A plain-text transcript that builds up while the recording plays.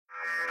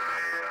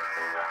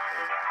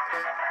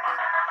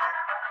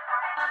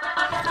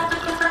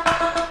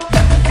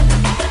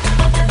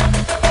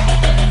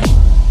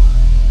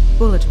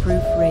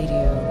Bulletproof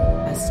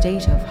Radio, a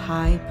state of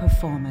high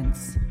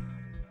performance.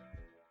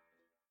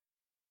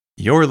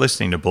 You're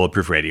listening to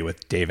Bulletproof Radio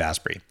with Dave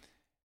Asprey.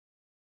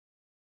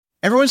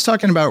 Everyone's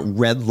talking about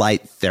red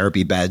light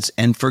therapy beds,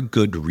 and for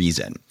good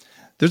reason.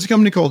 There's a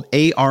company called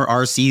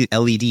ARRC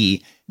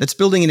LED that's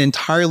building an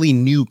entirely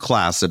new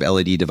class of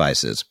LED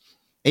devices.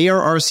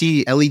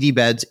 ARRC LED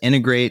beds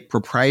integrate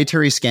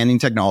proprietary scanning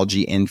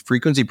technology and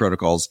frequency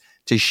protocols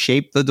to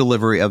shape the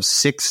delivery of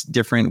 6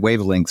 different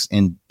wavelengths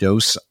in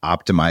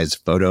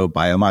dose-optimized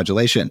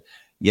photobiomodulation.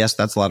 Yes,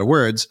 that's a lot of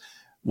words.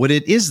 What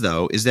it is,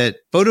 though, is that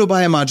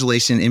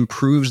photobiomodulation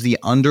improves the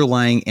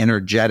underlying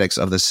energetics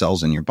of the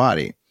cells in your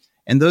body.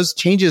 And those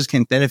changes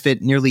can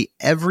benefit nearly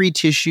every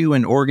tissue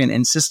and organ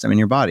and system in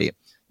your body.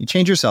 You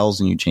change your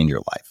cells and you change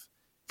your life.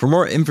 For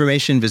more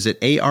information,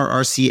 visit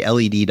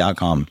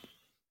arrcled.com.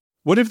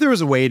 What if there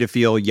was a way to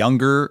feel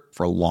younger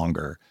for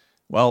longer?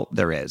 Well,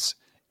 there is.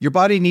 Your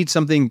body needs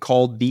something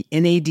called the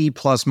NAD+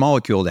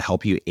 molecule to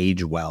help you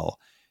age well.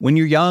 When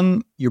you're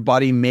young, your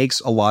body makes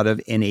a lot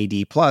of NAD+,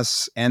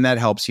 and that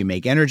helps you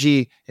make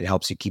energy, it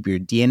helps you keep your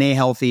DNA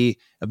healthy,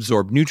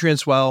 absorb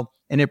nutrients well,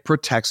 and it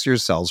protects your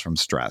cells from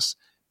stress.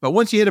 But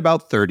once you hit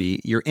about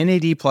 30, your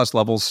NAD+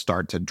 levels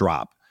start to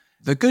drop.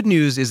 The good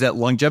news is that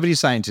longevity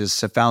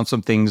scientists have found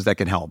some things that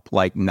can help,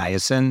 like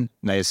niacin,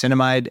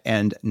 niacinamide,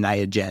 and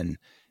Niagen.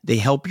 They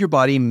help your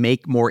body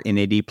make more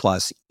NAD+,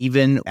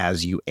 even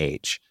as you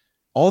age.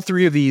 All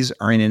 3 of these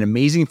are in an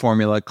amazing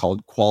formula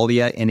called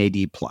Qualia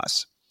NAD+.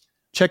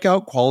 Check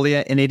out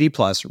Qualia NAD+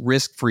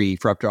 risk-free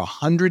for up to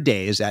 100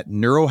 days at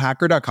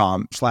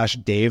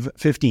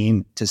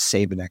neurohacker.com/Dave15 to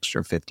save an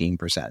extra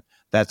 15%.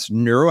 That's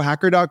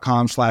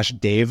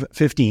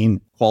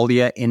neurohacker.com/Dave15,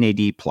 Qualia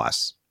NAD+.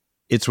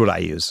 It's what I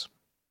use.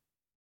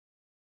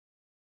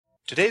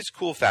 Today's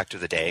cool fact of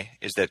the day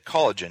is that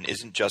collagen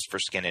isn't just for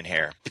skin and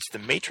hair. It's the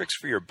matrix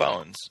for your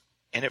bones,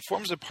 and it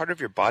forms a part of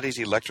your body's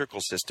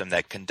electrical system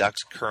that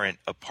conducts current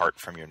apart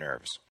from your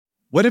nerves.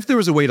 What if there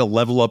was a way to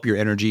level up your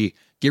energy,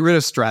 get rid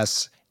of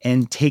stress,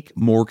 and take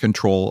more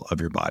control of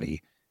your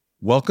body?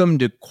 Welcome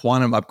to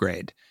Quantum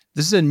Upgrade.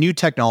 This is a new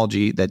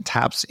technology that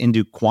taps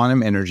into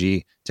quantum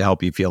energy to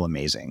help you feel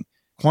amazing.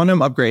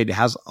 Quantum Upgrade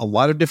has a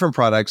lot of different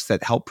products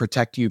that help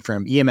protect you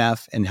from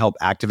EMF and help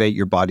activate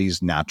your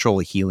body's natural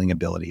healing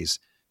abilities.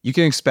 You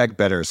can expect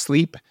better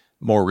sleep,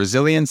 more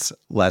resilience,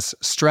 less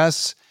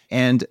stress,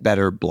 and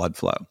better blood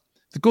flow.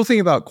 The cool thing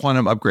about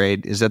Quantum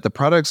Upgrade is that the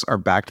products are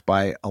backed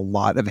by a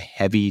lot of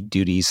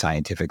heavy-duty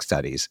scientific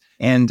studies,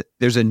 and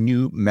there's a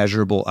new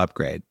measurable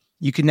upgrade.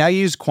 You can now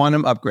use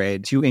Quantum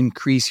Upgrade to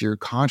increase your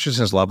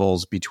consciousness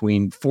levels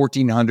between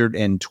 1400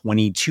 and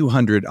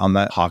 2200 on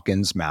the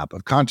Hawkins map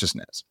of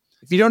consciousness.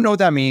 If you don't know what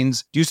that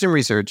means, do some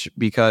research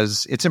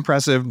because it's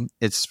impressive,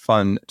 it's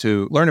fun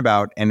to learn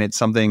about, and it's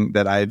something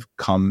that I've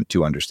come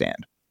to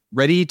understand.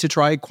 Ready to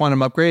try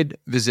Quantum Upgrade?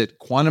 Visit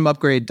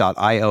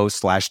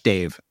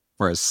quantumupgrade.io/Dave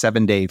for a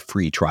 7-day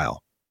free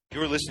trial.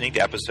 You're listening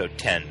to episode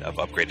 10 of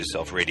Upgrade to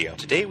Self Radio.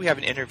 Today we have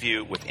an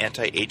interview with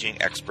anti-aging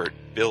expert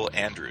Bill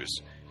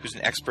Andrews, who's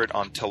an expert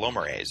on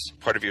telomerase,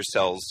 part of your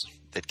cells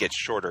that gets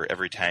shorter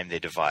every time they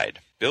divide.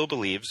 Bill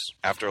believes,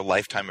 after a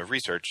lifetime of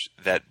research,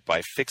 that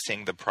by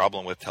fixing the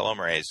problem with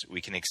telomerase, we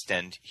can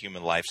extend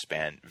human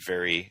lifespan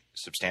very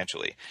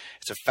substantially.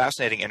 It's a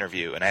fascinating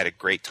interview, and I had a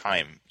great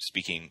time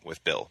speaking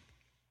with Bill.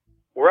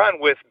 We're on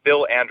with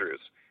Bill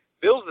Andrews.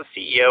 Bill's the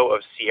CEO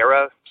of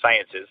Sierra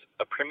Sciences,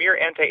 a premier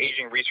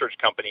anti-aging research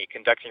company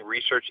conducting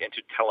research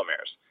into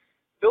telomeres.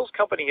 Bill's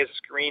company has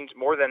screened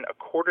more than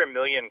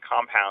 250,000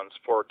 compounds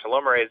for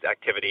telomerase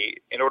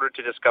activity in order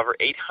to discover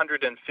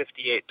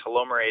 858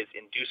 telomerase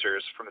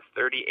inducers from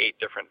 38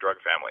 different drug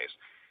families.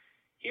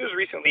 He was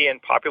recently in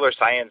Popular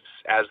Science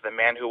as the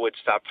man who would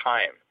stop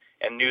time,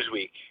 and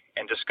Newsweek,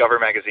 and Discover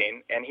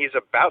magazine, and he's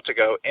about to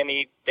go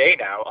any day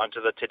now onto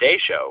the Today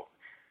Show,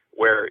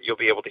 where you'll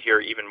be able to hear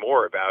even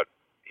more about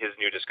his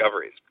new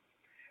discoveries.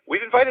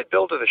 We've invited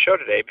Bill to the show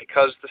today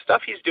because the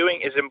stuff he's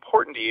doing is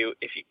important to you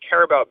if you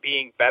care about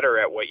being better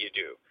at what you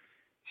do.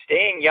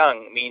 Staying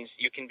young means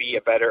you can be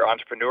a better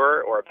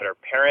entrepreneur or a better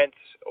parent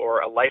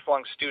or a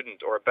lifelong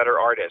student or a better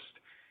artist.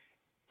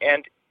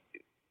 And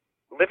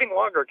living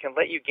longer can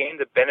let you gain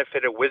the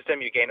benefit of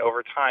wisdom you gain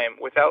over time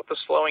without the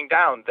slowing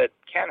down that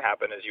can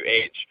happen as you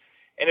age.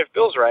 And if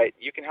Bill's right,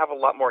 you can have a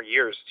lot more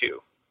years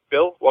too.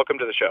 Bill, welcome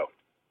to the show.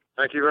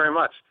 Thank you very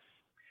much.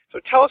 So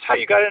tell us how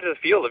you got into the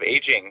field of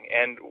aging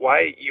and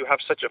why you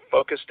have such a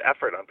focused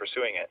effort on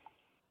pursuing it.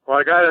 Well,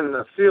 I got in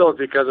the field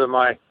because of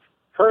my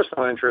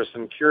personal interest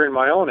in curing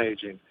my own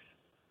aging.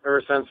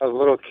 Ever since I was a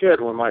little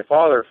kid, when my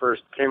father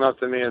first came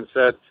up to me and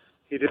said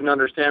he didn't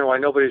understand why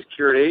nobody's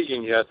cured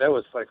aging yet, that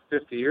was like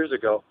 50 years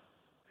ago.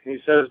 And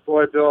he says,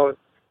 boy, Bill,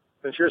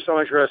 since you're so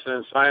interested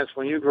in science,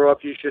 when you grow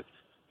up, you should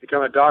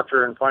become a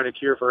doctor and find a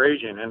cure for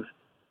aging. And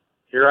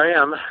here I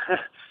am.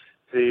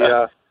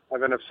 I've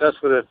been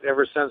obsessed with it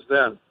ever since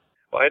then.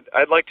 Well,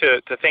 I'd like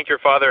to thank your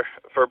father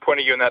for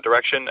pointing you in that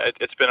direction.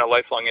 It's been a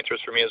lifelong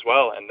interest for me as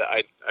well, and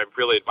I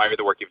really admire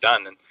the work you've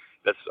done, and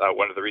that's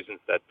one of the reasons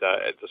that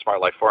at the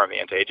Smart Life Forum, the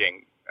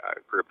anti-aging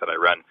group that I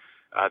run,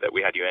 that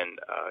we had you in,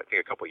 I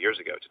think a couple of years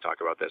ago to talk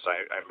about this.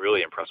 I'm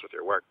really impressed with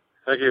your work.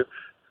 Thank you.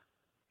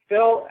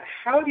 Bill,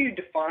 how do you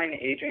define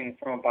aging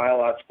from a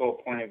biological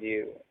point of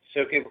view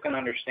so people can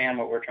understand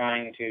what we're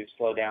trying to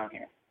slow down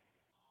here?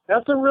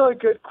 That's a really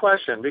good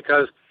question,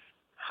 because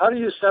how do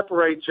you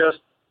separate just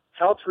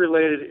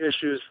health-related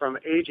issues from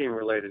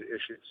aging-related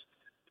issues?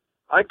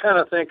 I kind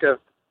of think of,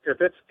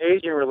 if it's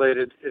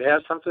aging-related, it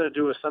has something to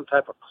do with some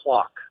type of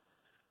clock.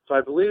 So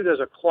I believe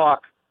there's a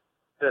clock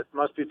that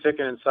must be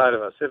ticking inside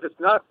of us. If it's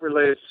not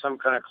related to some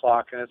kind of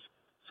clock, and it's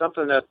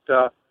something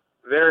that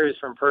varies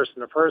from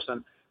person to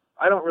person,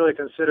 I don't really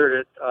consider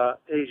it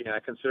aging. I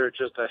consider it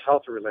just a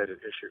health-related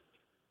issue.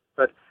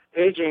 But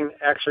aging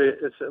actually,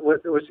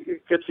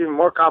 it gets even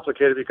more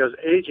complicated, because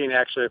aging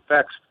actually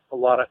affects a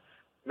lot of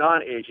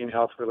non-aging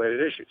health-related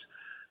issues.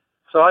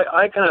 So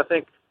I kind of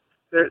think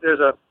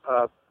there's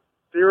a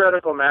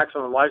theoretical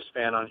maximum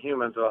lifespan on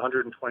humans of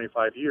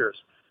 125 years.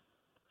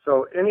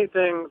 So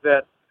anything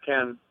that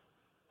can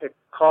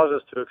cause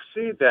us to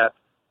exceed that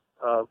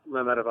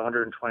limit of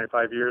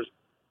 125 years,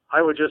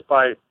 I would just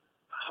by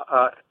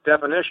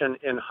definition,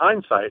 in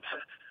hindsight,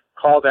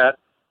 call that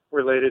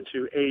related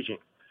to aging.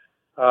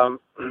 So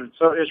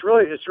it's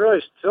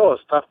really still a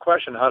tough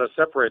question how to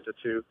separate the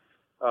two,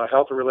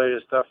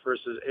 health-related stuff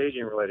versus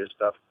aging-related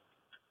stuff.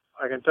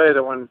 I can tell you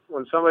that when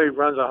somebody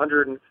runs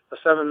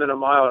a 7-minute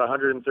mile at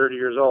 130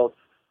 years old,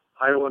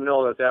 I will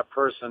know that that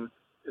person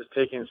is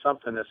taking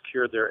something that's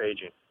cured their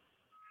aging.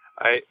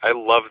 I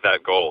love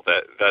that goal.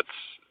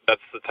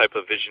 That's the type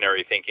of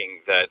visionary thinking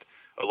that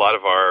a lot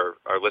of our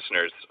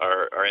listeners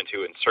are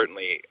into, and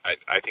certainly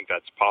I think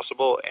that's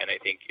possible, and I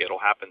think it'll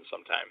happen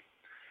sometime.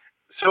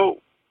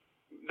 So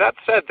that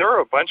said, there are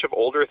a bunch of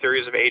older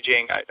theories of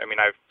aging. I mean,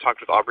 I've talked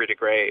with Aubrey de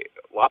Grey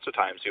lots of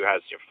times, who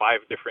has 5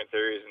 different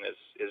theories in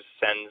his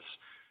SENS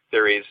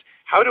theories.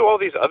 How do all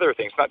these other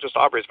things, not just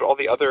Aubrey's, but all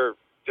the other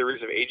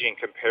theories of aging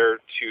compare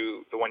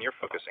to the one you're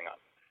focusing on?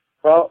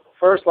 Well,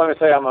 first, let me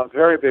say I'm a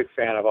very big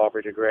fan of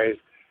Aubrey de Grey's.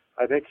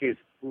 I think he's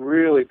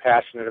really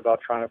passionate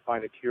about trying to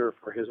find a cure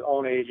for his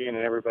own aging and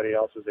everybody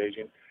else's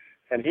aging.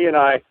 And he and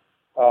I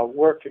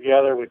work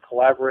together, we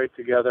collaborate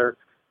together,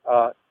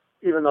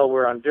 even though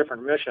we're on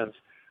different missions.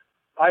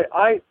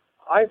 I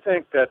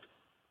think that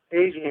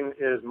aging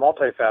is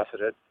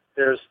multifaceted.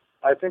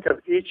 I think of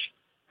each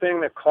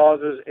thing that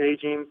causes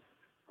aging,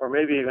 or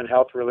maybe even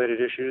health-related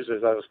issues,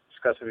 as I was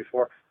discussing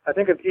before. I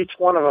think of each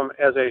one of them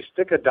as a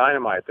stick of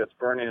dynamite that's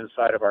burning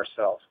inside of our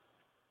cells.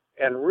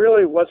 And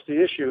really what's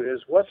the issue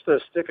is, what's the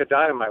stick of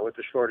dynamite with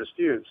the shortest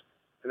fuse?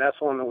 And that's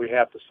one that we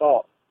have to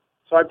solve.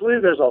 So I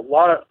believe there's a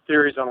lot of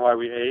theories on why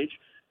we age.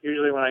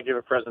 Usually when I give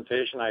a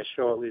presentation, I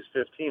show at least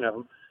 15 of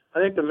them. I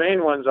think the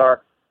main ones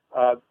are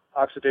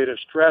oxidative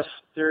stress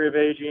theory of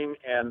aging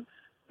and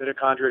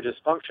mitochondrial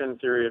dysfunction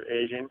theory of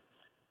aging.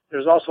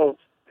 There's also,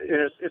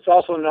 it's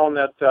also known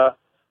that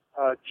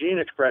gene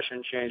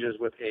expression changes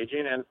with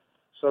aging, and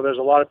so there's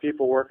a lot of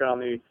people working on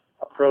the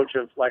approach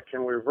of, like,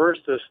 can we reverse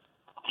this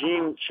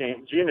gene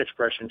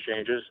expression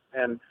changes,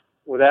 and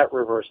will that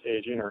reverse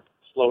aging or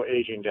slow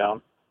aging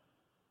down?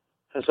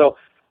 And so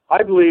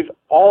I believe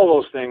all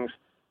those things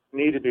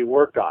need to be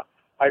worked on.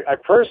 I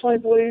personally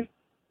believe,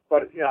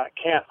 but I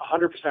can't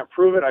 100%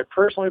 prove it, I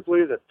personally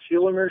believe that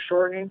telomere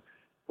shortening,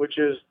 which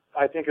is,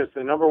 I think, is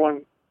the number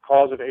one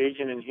cause of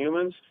aging in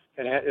humans,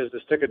 and is the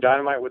stick of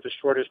dynamite with the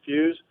shortest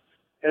fuse,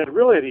 and it's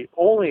really the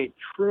only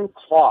true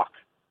clock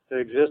that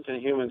exists in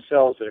human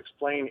cells that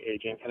explain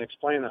aging and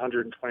explain the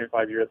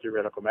 125-year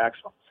theoretical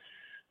maximum.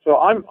 So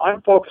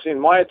I'm focusing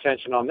my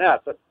attention on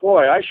that. But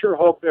boy, I sure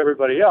hope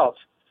everybody else,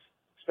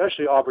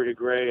 especially Aubrey de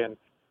Grey and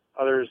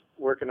others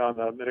working on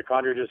the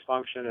mitochondrial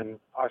dysfunction and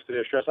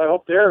oxidative stress, I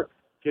hope they're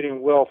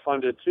getting well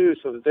funded too,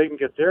 so that they can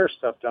get their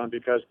stuff done.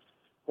 Because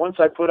once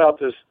I put out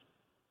this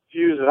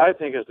fuse that I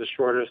think is the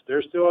shortest,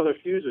 there's still other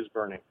fuses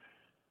burning,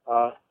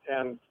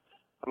 and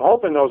I'm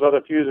hoping those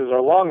other fuses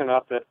are long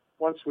enough that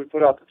once we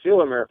put out the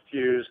telomere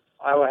fuse,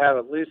 I will have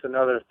at least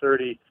another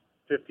 30,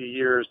 50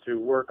 years to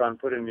work on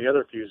putting the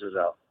other fuses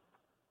out.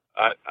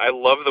 I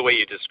love the way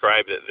you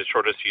describe the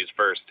shortest fuse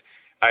first.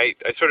 I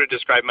sort of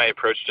describe my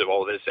approach to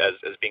all this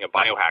as being a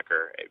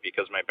biohacker,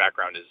 because my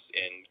background is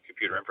in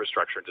computer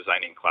infrastructure,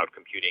 designing cloud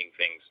computing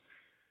things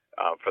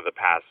for the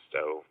past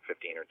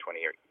 15 or 20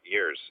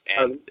 years.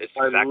 And it's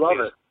exactly, I love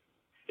it.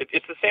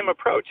 It's the same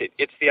approach.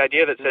 It's the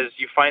idea that says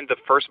you find the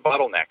first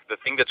bottleneck, the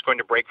thing that's going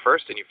to break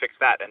first, and you fix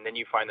that, and then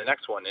you find the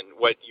next one. And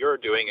what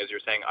you're doing is you're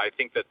saying, I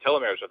think that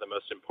telomeres are the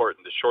most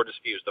important, the shortest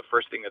fuse, the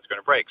first thing that's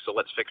going to break. So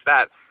let's fix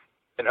that,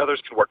 and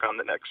others can work on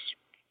the next.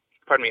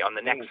 On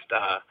the next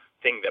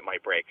thing that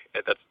might break.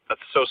 That's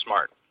so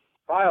smart.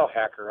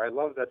 Biohacker. I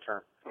love that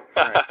term.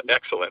 Right.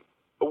 Excellent.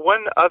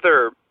 One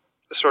other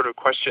sort of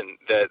question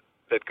that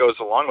goes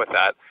along with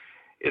that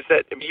is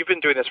that you've been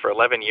doing this for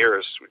 11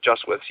 years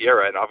just with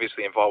Sierra, and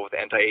obviously involved with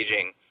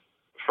anti-aging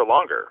for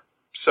longer.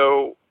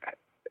 So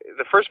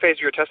the first phase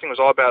of your testing was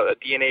all about a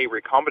DNA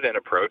recombinant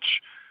approach,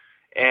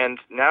 and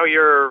now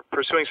you're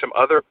pursuing some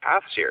other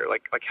paths here.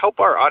 Like help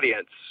our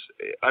audience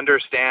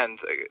understand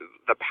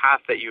the path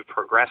that you've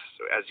progressed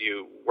as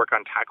you work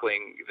on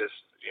tackling this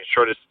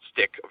shortest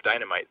stick of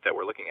dynamite that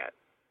we're looking at.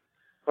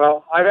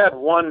 Well, I've had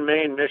one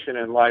main mission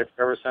in life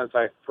ever since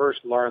I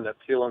first learned that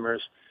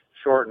telomeres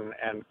shorten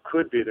and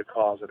could be the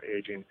cause of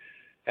aging,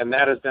 and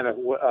that has been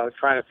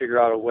trying to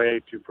figure out a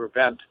way to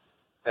prevent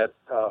that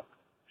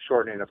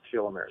shortening of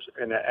telomeres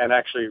and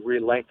actually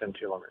re-lengthen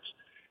telomeres.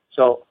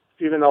 So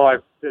even though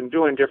I've been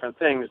doing different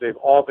things, they've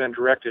all been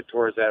directed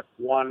towards that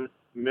one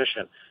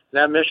mission. And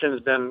that mission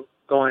has been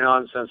going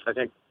on since, I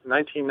think,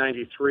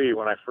 1993,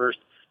 when I first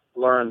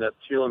learned that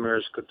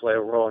telomeres could play a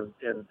role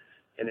in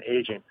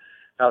aging.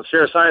 Now,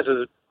 Sierra Science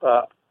has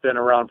been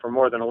around for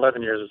more than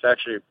 11 years. It's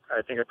actually,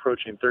 I think,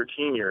 approaching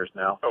 13 years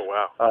now.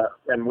 Oh, wow.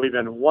 And we've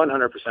been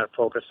 100%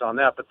 focused on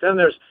that. But then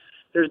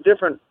there's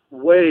different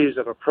ways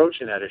of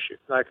approaching that issue.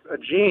 Like a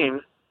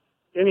gene,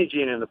 any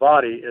gene in the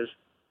body is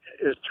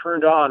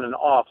turned on and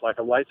off like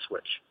a light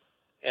switch.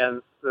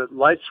 And the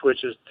light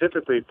switch is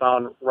typically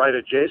found right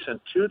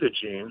adjacent to the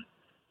gene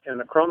in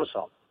the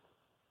chromosome.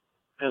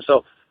 And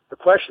so the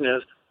question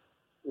is,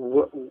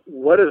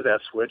 what is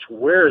that switch?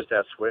 Where is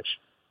that switch?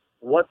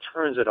 What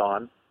turns it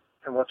on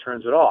and what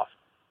turns it off?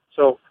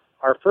 So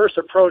our first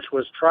approach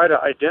was try to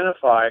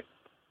identify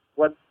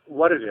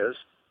what it is,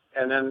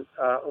 and then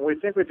we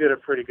think we did a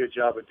pretty good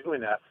job of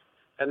doing that.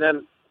 And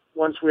then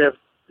once we have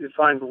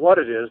defined what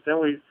it is,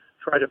 then we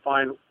try to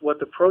find what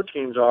the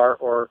proteins are,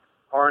 or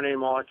RNA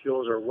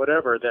molecules, or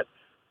whatever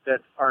that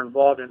are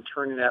involved in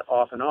turning that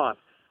off and on.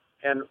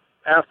 And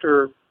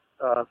after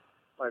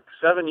like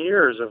 7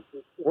 years of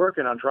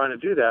working on trying to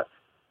do that,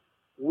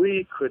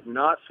 we could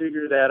not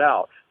figure that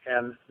out.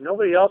 And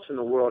nobody else in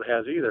the world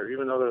has either,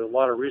 even though there's a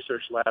lot of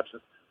research labs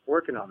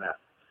working on that.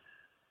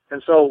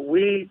 And so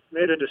we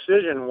made a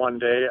decision one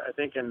day, I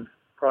think in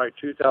probably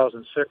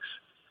 2006,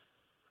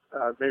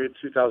 maybe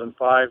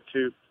 2005,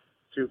 to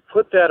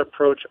put that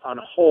approach on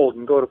hold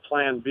and go to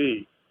Plan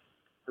B.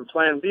 And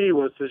Plan B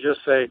was to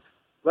just say,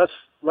 let's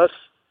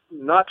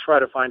not try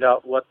to find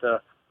out what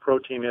the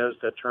protein is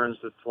that turns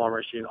the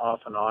telomerase gene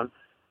off and on.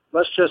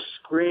 Let's just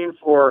screen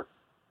for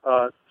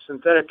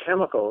synthetic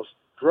chemicals,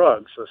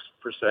 drugs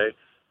per se,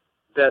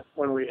 that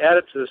when we add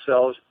it to the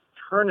cells,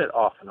 turn it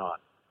off and on.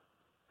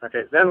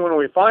 Okay, then when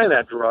we find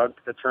that drug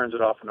that turns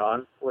it off and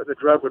on, the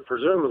drug would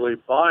presumably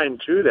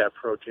bind to that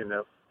protein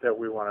that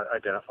we want to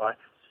identify.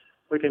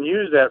 We can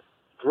use that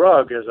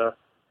drug as a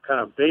kind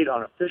of bait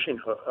on a fishing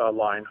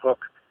line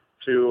hook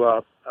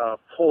to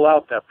pull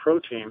out that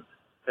protein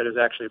that is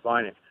actually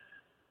binding.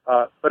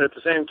 But at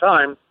the same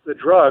time, the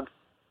drug,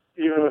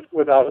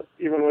 without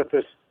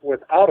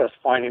us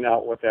finding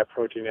out what that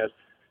protein is,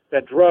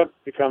 that drug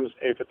becomes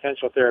a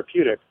potential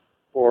therapeutic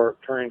for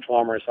turning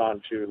telomerase on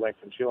to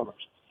lengthen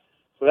telomeres.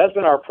 So that's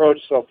been our approach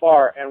so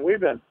far, and we've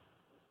been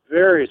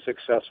very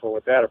successful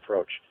with that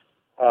approach.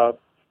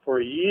 For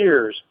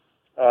years,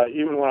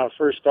 even when I was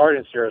first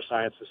starting Sierra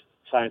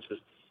Sciences,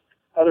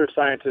 other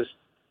scientists,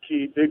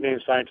 key big-name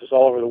scientists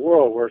all over the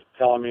world were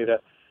telling me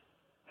that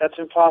that's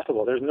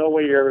impossible. There's no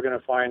way you're ever going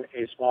to find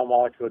a small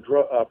molecule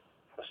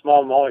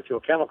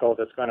chemical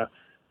that's going to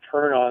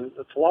turn on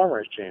the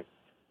telomerase gene.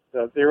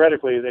 So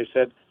theoretically, they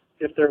said,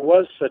 if there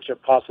was such a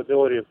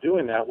possibility of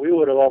doing that, we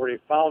would have already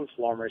found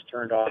telomerase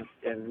turned on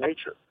in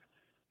nature.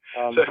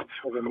 So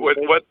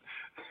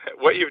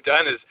what you've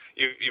done is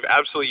you've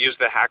absolutely used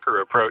the hacker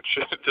approach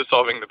to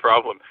solving the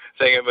problem,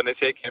 saying when they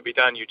say it can't be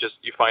done, you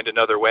find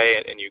another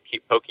way and you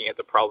keep poking at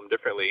the problem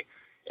differently.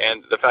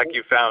 And the fact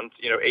you found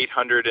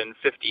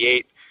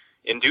 858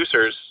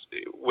 inducers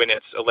when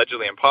it's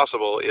allegedly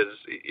impossible is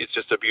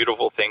just a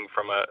beautiful thing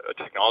from a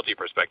technology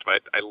perspective.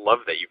 I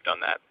love that you've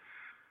done that.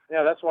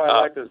 Yeah, that's why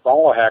I like this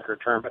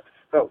biohacker term.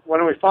 But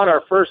when we found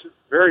our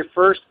very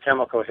first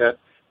chemical hit,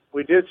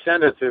 we did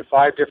send it to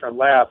 5 different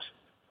labs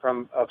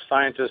of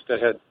scientists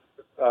that had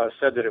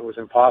said that it was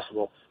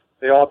impossible.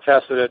 They all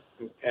tested it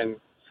and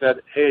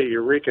said, hey,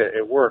 eureka,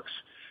 it works.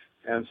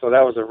 And so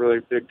that was a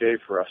really big day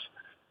for us.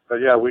 But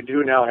yeah, we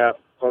do now have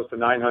close to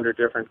 900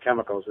 different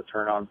chemicals that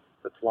turn on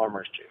the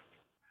telomerase gene.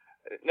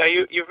 Now,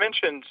 you've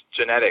mentioned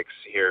genetics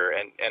here,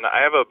 and I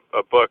have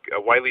a book.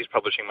 Wiley's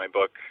publishing my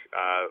book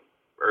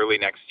early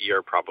next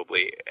year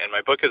probably, and my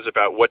book is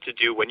about what to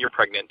do when you're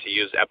pregnant to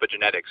use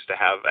epigenetics to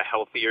have a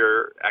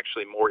healthier,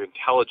 actually more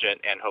intelligent,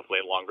 and hopefully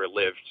a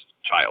longer-lived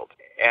child.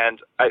 And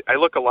I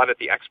look a lot at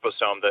the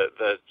exposome,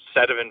 the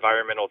set of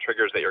environmental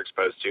triggers that you're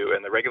exposed to,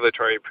 and the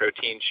regulatory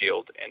protein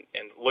shield,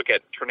 and look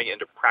at turning it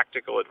into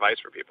practical advice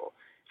for people.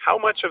 How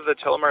much of the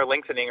telomere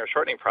lengthening or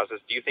shortening process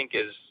do you think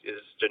is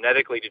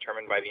genetically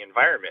determined by the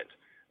environment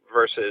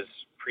versus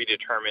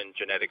predetermined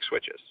genetic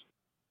switches?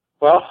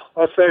 Well,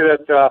 let's say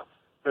that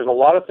there's a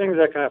lot of things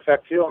that can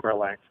affect telomere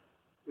length.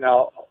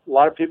 Now, a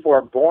lot of people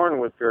are born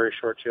with very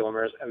short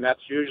telomeres, and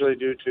that's usually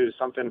due to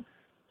something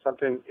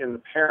in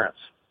the parents.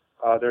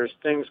 There's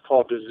things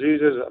called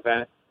diseases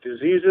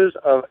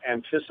of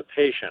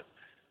anticipation,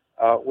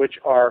 which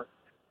are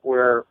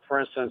where,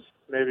 for instance,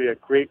 maybe a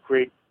great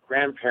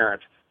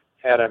grandparent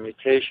had a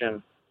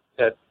mutation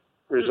that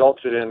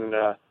resulted in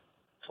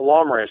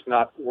telomerase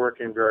not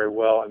working very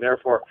well, and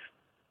therefore,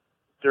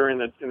 in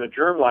the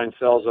germline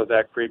cells of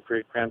that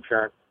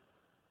great-great-grandparent,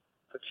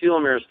 the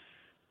telomeres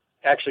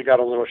actually got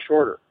a little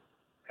shorter.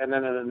 And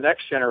then in the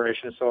next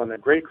generation, so in the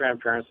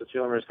great-grandparents, the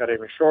telomeres got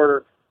even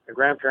shorter. The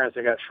grandparents,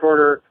 they got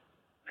shorter.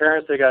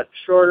 Parents, they got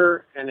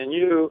shorter. And then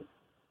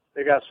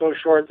they got so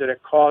short that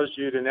it caused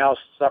you to now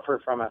suffer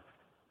from a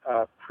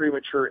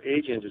premature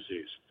aging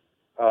disease.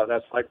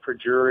 That's like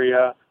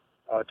progeria,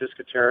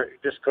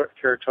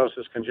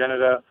 dyskeratosis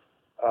congenita,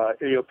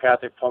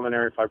 idiopathic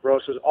pulmonary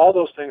fibrosis. All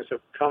those things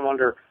have come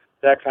under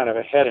that kind of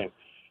a heading.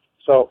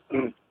 So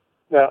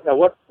now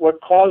what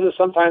causes,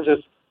 sometimes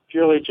it's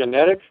purely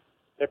genetic.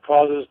 It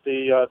causes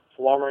the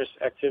telomerase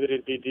activity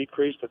to be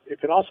decreased. But it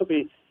can also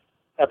be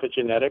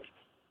epigenetic,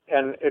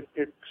 and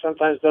it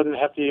sometimes doesn't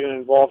have to even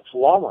involve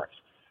telomerase.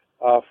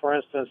 For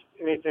instance,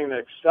 anything that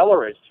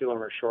accelerates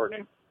telomere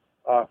shortening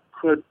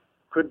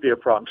could be a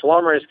problem.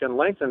 Telomerase can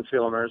lengthen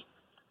telomeres,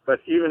 but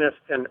even if,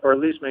 or at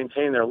least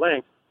maintain their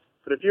length,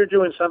 but if you're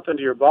doing something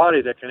to your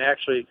body that can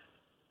actually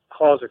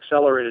cause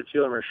accelerated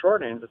telomere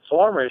shortening, the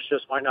telomerase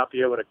just might not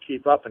be able to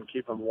keep up and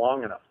keep them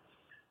long enough.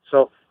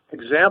 So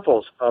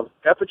examples of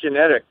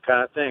epigenetic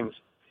kind of things,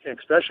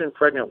 especially in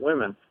pregnant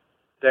women,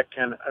 that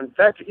can, in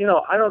fact,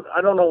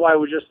 I don't know why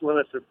we just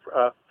limit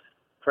to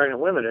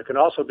pregnant women. It can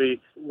also be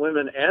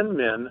women and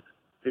men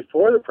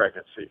before the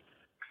pregnancy.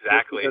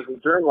 Exactly.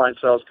 Because the germline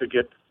cells could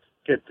get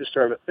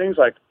disturbed. Things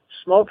like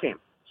smoking.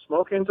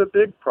 Smoking's a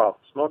big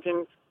problem.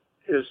 Smoking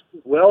is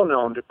well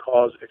known to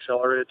cause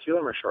accelerated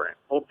telomere shortening.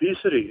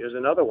 Obesity is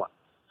another one.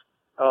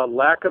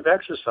 Lack of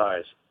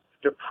exercise,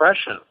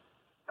 depression.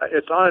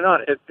 It's on and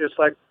on. It's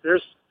like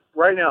there's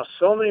right now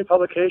so many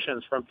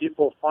publications from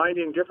people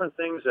finding different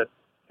things that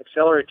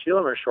accelerate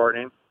telomere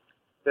shortening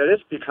that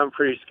it's become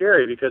pretty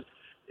scary, because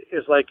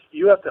it's like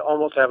you have to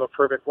almost have a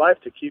perfect life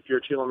to keep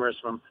your telomeres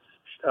from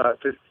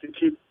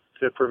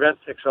to prevent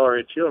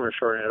accelerated telomere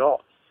shortening at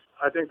all.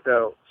 I think,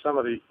 though, some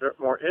of the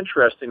more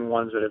interesting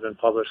ones that have been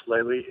published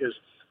lately is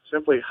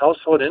simply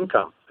household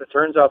income. It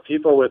turns out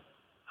people with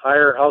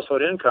higher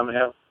household income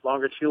have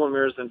longer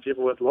telomeres than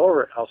people with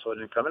lower household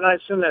income. And I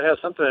assume that has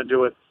something to do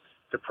with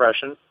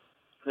depression.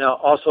 Now,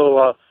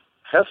 also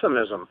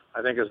pessimism,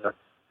 I think, is an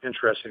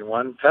interesting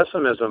one.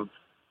 Pessimism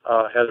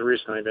has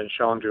recently been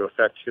shown to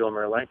affect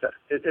telomere length.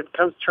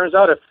 Turns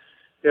out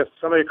if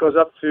somebody goes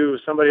up to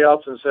somebody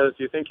else and says,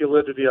 do you think you'll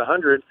live to be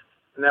 100?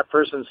 And that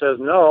person says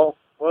no,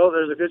 well,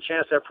 there's a good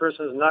chance that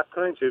person is not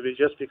going to be,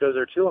 just because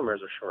their telomeres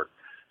are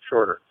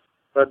shorter.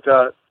 But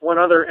one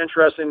other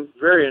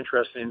very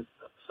interesting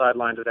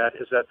sideline to that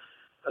is that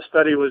a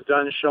study was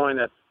done showing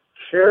that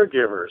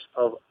caregivers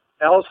of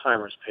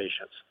Alzheimer's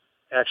patients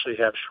actually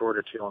have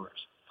shorter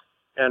telomeres.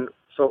 And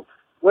so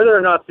whether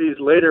or not these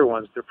later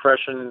ones,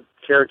 depression,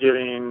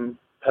 caregiving,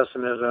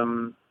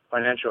 pessimism,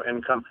 financial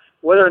income,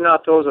 whether or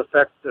not those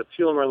affect the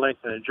telomere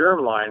length in the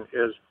germline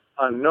is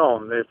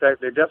unknown. They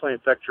definitely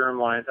affect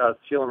germline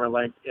telomere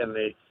length in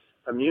the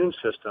immune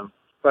system.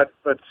 But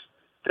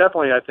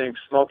definitely, I think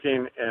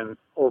smoking and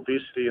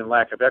obesity and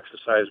lack of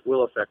exercise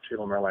will affect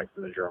telomere length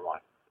in the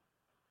germline.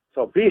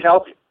 So be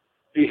healthy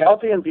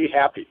and be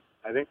happy.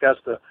 I think that's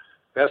the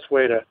best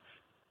way to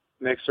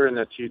make certain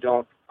that you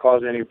don't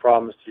cause any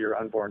problems to your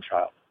unborn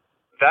child.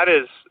 That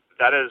is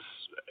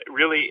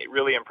really,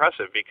 really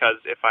impressive, because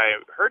if I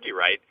heard you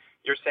right,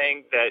 you're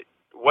saying that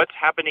what's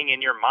happening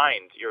in your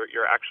mind, your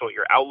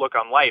outlook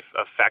on life,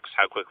 affects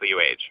how quickly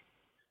you age.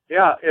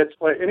 Yeah, it's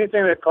like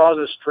anything that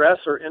causes stress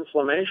or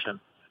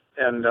inflammation,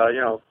 and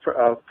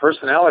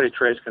personality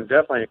traits can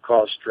definitely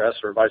cause stress,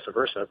 or vice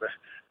versa. But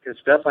it's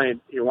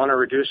definitely, you want to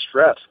reduce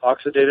stress,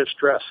 oxidative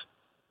stress,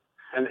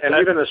 and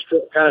even the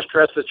kind of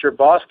stress that your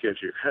boss gives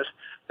you,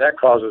 that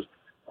causes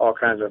all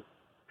kinds of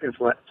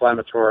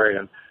inflammatory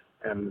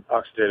and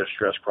oxidative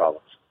stress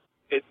problems.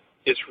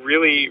 It's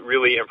really,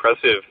 really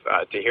impressive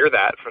to hear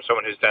that from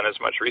someone who's done as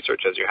much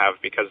research as you have,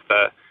 because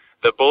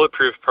the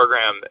Bulletproof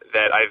program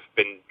that I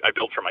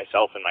built for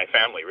myself and my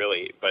family,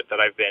 really, but that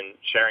I've been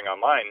sharing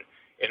online,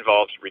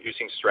 involves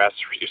reducing stress,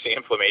 reducing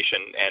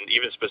inflammation, and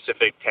even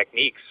specific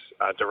techniques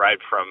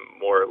derived from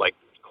more like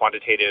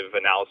quantitative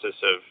analysis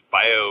of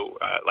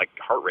like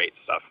heart rate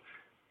stuff.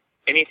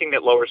 Anything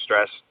that lowers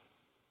stress,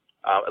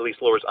 at least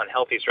lowers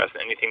unhealthy stress,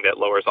 and anything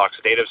that lowers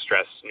oxidative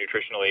stress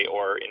nutritionally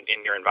or in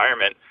your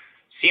environment,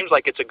 seems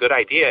like it's a good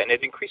idea, and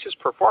it increases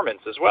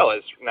performance as well,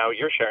 as now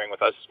you're sharing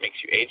with us, makes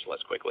you age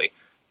less quickly.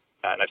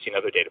 And I've seen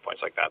other data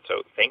points like that,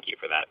 so thank you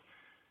for that.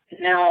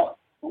 Now,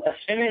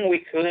 assuming we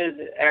could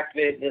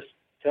activate this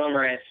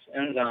telomerase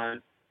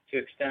enzyme to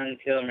extend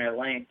telomere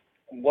length,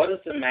 what is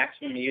the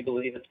maximum you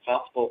believe is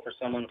possible for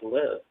someone to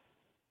live?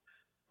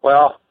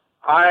 Well,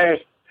 I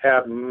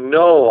have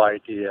no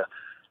idea.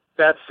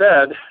 That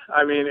said,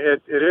 I mean,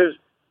 it is,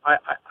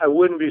 I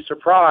wouldn't be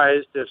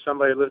surprised if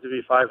somebody lived to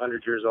be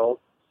 500 years old.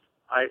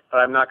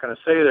 I'm not going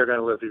to say they're going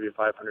to live to be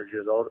 500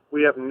 years old.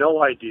 We have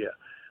no idea.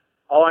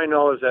 All I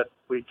know is that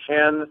we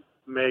can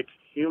make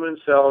human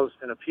cells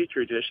in a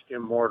petri dish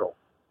immortal.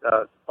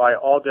 by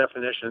all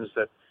definitions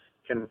that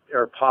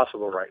are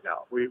possible right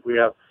now. We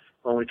have,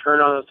 when we turn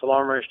on the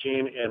telomerase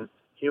gene in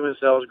human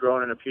cells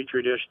grown in a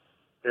petri dish,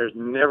 there's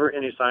never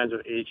any signs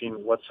of aging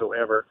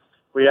whatsoever.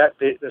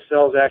 The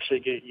cells actually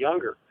get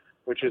younger,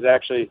 which is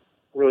actually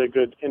really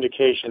good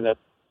indication that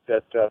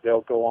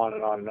they'll go on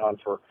and on and on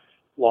for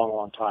a long,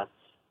 long time.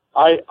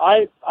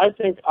 I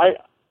think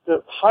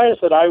the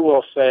highest that I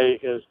will say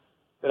is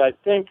that I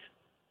think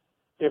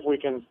if we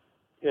can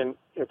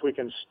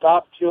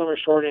stop telomere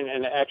shortening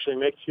and actually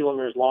make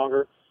telomeres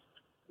longer,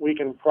 we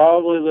can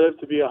probably live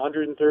to be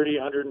 130,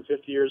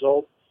 150 years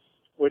old,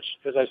 which,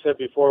 as I said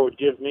before, would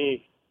give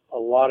me a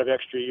lot of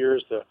extra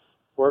years to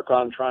work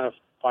on trying to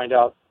find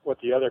out what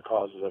the other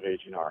causes of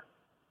aging are.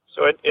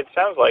 So it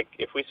sounds like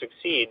if we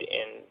succeed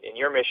in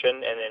your mission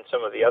and in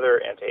some of the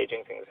other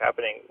anti-aging things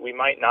happening, we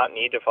might not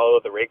need to follow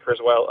the Ray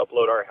Kurzweil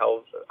upload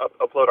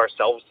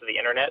ourselves to the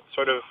internet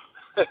sort of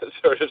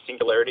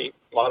singularity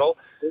model.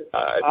 It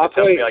sounds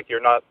to me like you're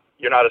not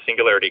a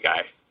singularity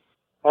guy.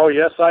 Oh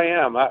yes, I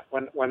am.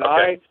 When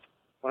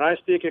I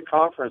speak at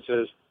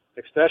conferences,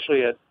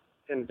 especially at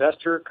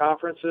investor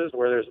conferences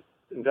where there's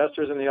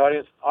investors in the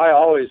audience, I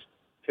always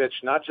pitch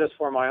not just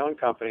for my own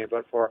company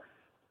but for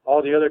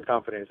all the other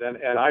companies,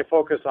 and I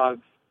focus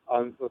on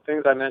the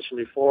things I mentioned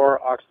before: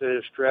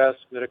 oxidative stress,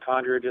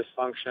 mitochondrial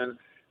dysfunction,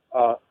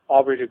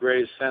 Aubrey de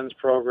Grey's SENS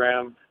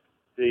program,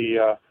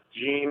 the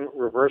gene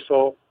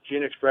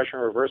expression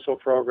reversal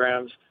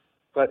programs.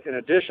 But in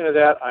addition to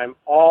that, I'm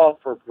all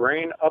for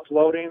brain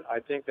uploading. I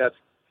think that's,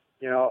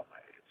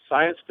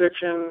 science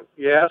fiction,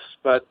 yes,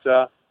 but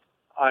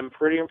I'm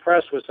pretty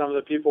impressed with some of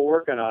the people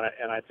working on it,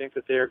 and I think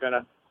that they are going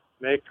to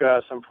make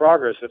some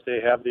progress if they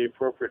have the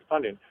appropriate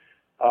funding.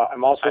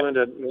 I'm also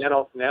into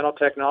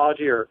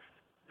nanotechnology, or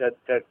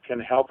that can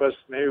help us.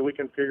 Maybe we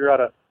can figure out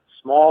a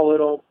small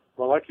little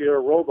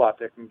molecular robot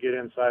that can get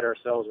inside our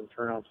cells and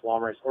turn on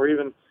telomerase, or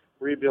even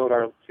rebuild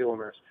our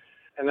telomeres.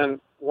 And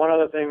then one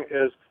other thing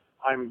is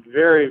I'm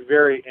very,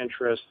 very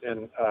interested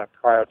in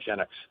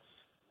cryogenics.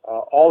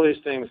 All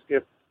these things,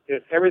 if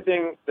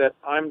everything that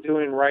I'm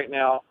doing right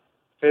now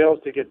fails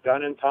to get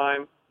done in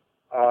time,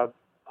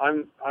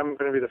 I'm going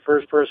to be the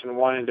first person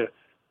wanting to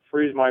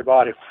freeze my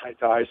body when I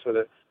die so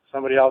that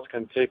somebody else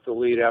can take the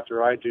lead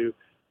after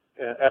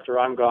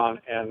I'm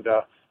gone, and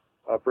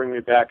bring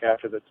me back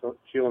after the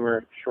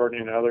telomere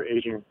shortening and other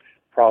aging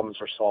problems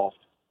are solved.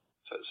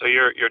 So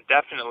you're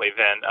definitely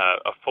then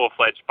a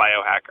full-fledged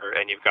biohacker,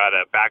 and you've got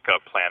a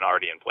backup plan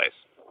already in place.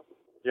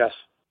 Yes.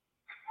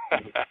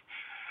 I'm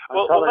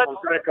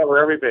trying to cover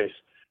every base.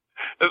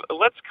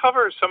 Let's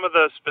cover some of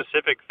the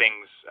specific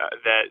things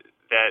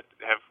that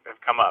have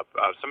come up.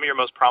 Some of your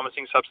most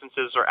promising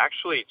substances are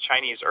actually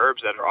Chinese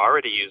herbs that are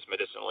already used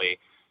medicinally,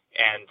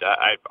 and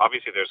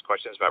obviously there's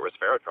questions about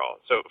resveratrol.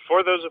 So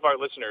for those of our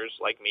listeners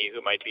like me who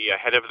might be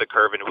ahead of the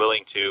curve and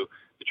willing to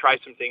try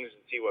some things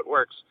and see what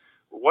works,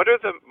 what are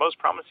the most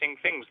promising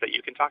things that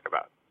you can talk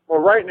about? Well,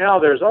 right now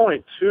there's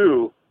only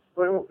two.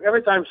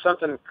 Every time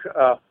something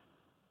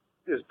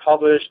is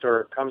published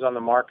or comes on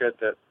the market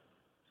that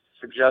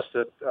suggests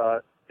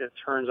that it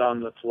turns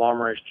on the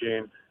telomerase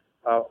gene,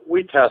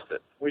 we test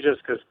it. We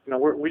just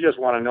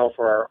want to know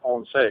for our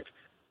own sake.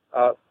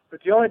 But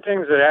the only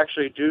things that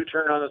actually do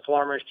turn on the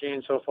telomerase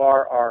gene so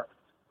far are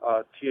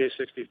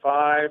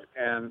TA65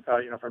 and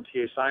from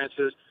TA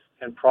Sciences,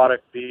 and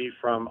Product B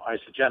from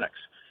Isagenix.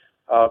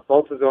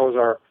 Both of those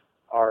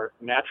are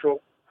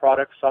natural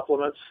product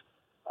supplements.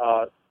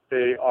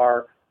 They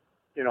are,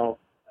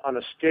 on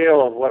the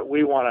scale of what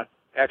we want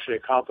to actually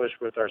accomplish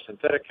with our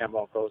synthetic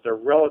chemicals, they're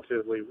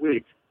relatively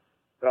weak.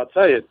 But I'll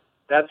tell you,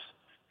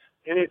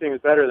 anything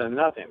is better than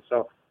nothing.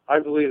 So I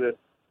believe that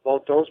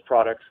both those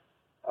products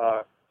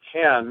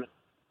can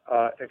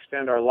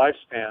extend our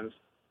lifespans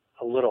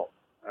a little.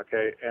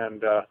 Okay,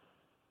 and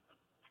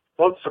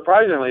both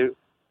surprisingly,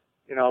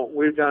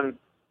 we've done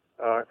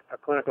a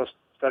clinical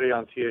study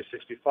on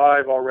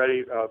TA65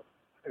 already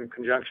in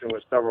conjunction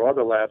with several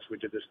other labs. We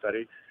did this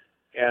study,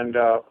 and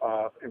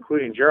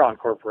including Geron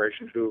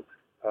Corporation, who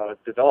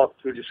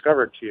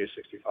discovered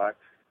TA65.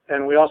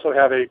 And we also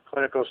have a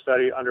clinical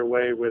study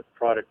underway with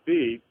Product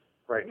B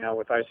right now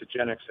with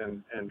Isagenix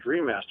and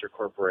Dreammaster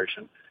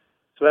Corporation.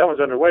 So that one's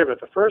underway, but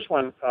the first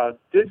one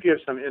did give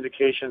some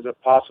indications of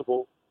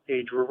possible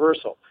age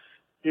reversal.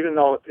 Even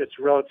though it's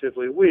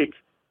relatively weak,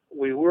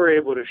 we were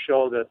able to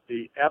show that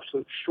the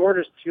absolute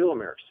shortest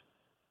telomeres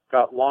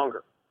got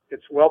longer.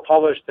 It's well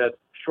published that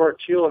short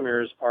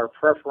telomeres are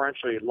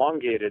preferentially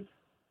elongated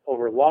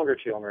over longer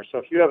telomeres. So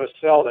if you have a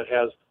cell that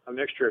has a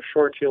mixture of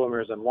short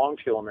telomeres and long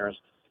telomeres,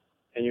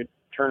 and you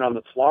turn on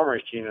the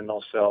telomerase gene in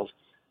those cells,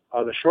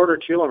 the shorter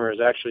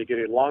telomeres actually get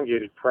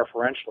elongated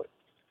preferentially.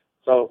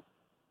 So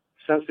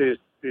since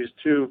these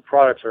two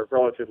products are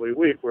relatively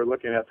weak, we're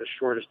looking at the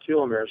shortest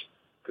telomeres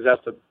because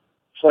that's the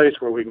place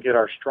where we can get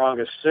our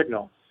strongest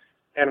signal.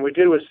 And we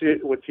did with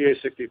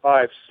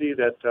TA65 see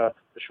that the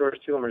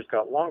shortest telomeres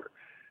got longer.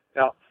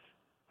 Now,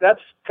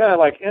 that's kind of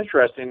like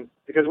interesting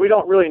because we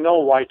don't really know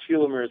why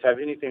telomeres have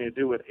anything to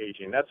do with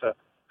aging. That's a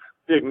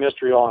big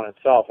mystery all in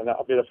itself, and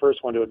I'll be the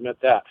first one to admit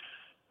that.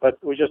 but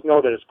we just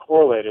know that it's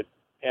correlated,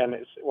 and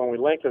when we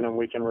lengthen them,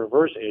 we can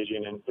reverse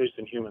aging, at least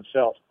in human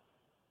cells.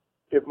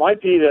 It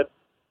might be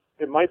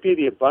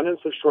the abundance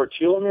of short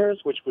telomeres,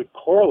 which would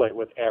correlate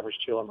with average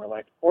telomere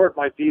length, or it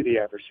might be the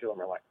average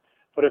telomere length.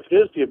 But if it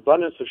is the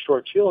abundance of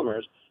short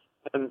telomeres,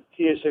 then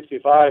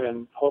TA65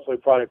 and hopefully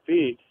product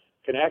B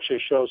can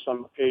actually show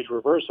some age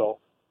reversal,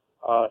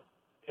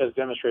 as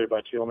demonstrated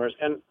by telomeres.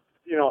 And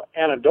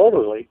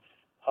anecdotally,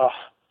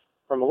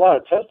 from a lot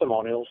of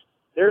testimonials,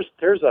 there's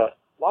a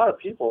lot of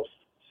people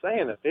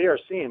saying that they are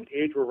seeing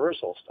age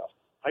reversal stuff.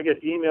 I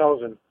get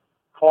emails and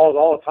calls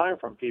all the time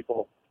from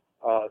people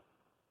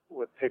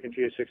with taking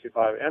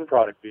TA65 and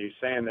product B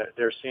saying that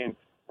they're seeing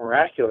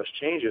miraculous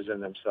changes in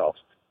themselves.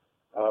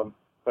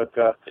 But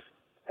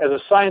as a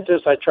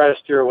scientist, I try to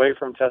steer away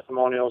from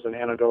testimonials and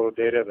anecdotal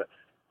data, but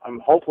I'm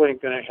hopefully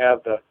going to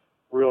have the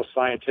real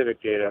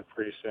scientific data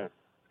pretty soon.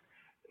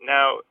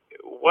 Now,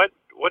 what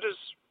is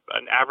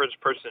an average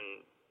person,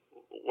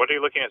 what are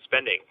you looking at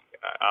spending?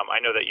 I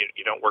know that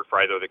you don't work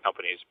for either of the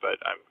companies, but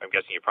I'm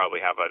guessing you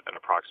probably have an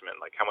approximate,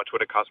 like how much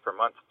would it cost per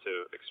month to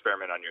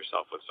experiment on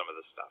yourself with some of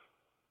this stuff?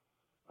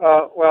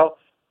 Well,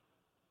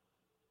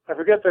 I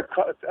forget the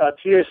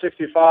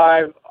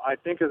TA65, I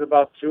think is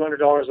about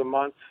 $200 a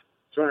month,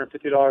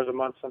 $250 a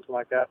month, something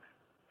like that.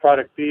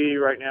 Product B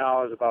right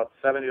now is about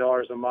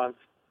 $70 a month.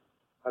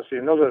 I see,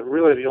 and those are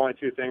really the only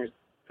two things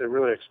to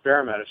really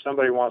experiment. If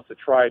somebody wants to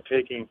try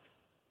taking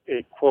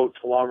a, quote,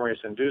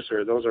 telomerase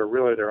inducer, those are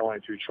really their only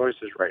two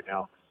choices right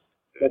now.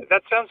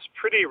 That sounds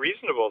pretty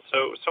reasonable.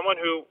 So someone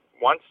who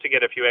wants to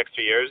get a few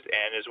extra years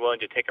and is willing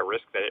to take a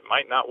risk that it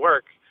might not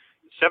work,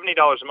 $70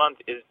 a month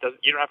you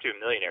don't have to be a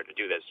millionaire to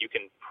do this. You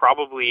can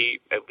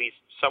probably at least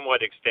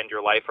somewhat extend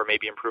your life or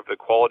maybe improve the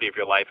quality of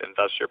your life and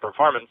thus your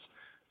performance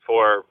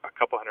for a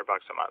couple $100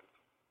 a month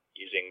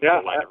using the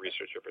line of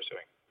research you're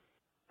pursuing.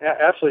 Yeah,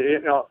 absolutely.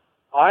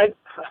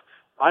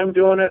 I'm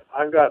doing it.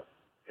 I've got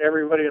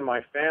everybody in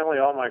my family,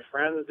 all my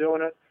friends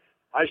doing it.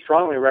 I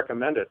strongly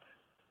recommend it.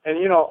 And,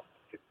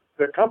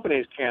 the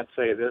companies can't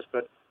say this,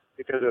 but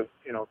because of,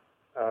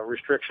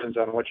 restrictions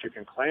on what you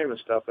can claim and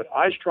stuff, but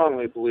I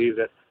strongly believe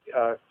that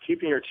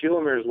keeping your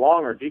telomeres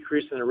long or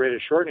decreasing the rate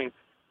of shortening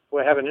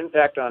will have an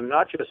impact on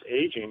not just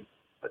aging,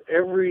 but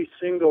every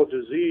single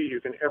disease you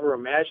can ever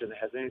imagine that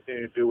has anything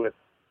to do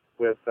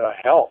with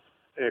health,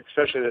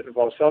 especially that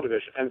involves cell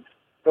division. And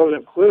those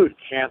include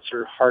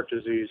cancer, heart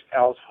disease,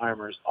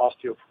 Alzheimer's,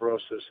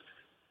 osteoporosis,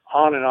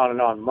 on and on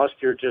and on,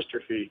 muscular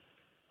dystrophy,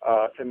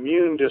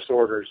 immune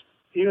disorders.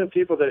 Even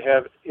people that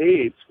have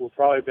AIDS will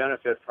probably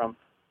benefit from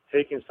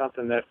taking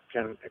something that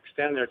can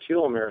extend their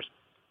telomeres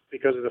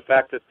because of the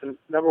fact that the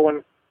number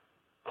one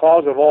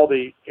cause of all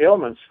the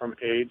ailments from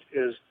AIDS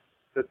is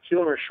the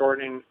telomere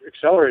shortening,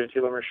 accelerated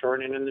telomere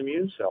shortening in the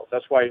immune cells.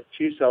 That's why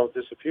T cells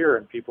disappear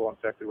in people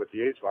infected with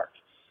the AIDS virus.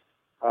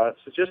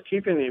 So just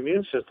keeping the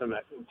immune system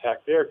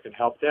intact there can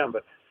help them,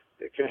 but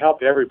it can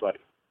help everybody.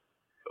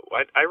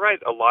 I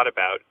write a lot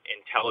about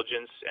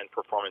intelligence and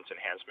performance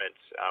enhancement,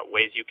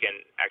 ways you can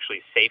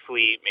actually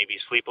safely maybe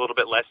sleep a little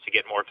bit less to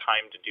get more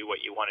time to do what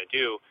you want to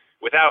do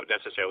without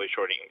necessarily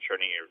shortening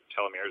your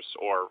telomeres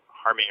or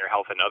harming your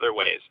health in other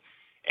ways.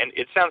 And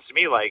it sounds to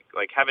me like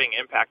having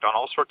impact on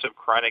all sorts of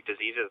chronic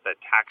diseases that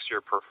tax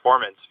your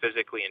performance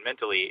physically and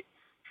mentally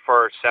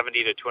for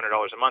 $70 to $200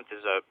 a month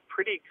is a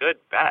pretty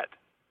good bet.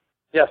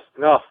 Yes,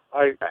 no,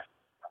 I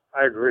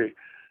agree.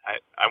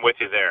 I'm with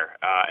you there,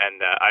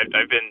 and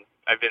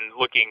I've been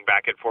looking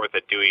back and forth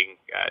at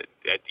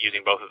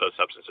using both of those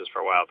substances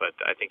for a while, but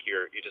I think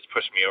you just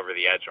pushed me over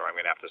the edge, or I'm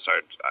going to have to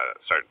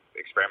start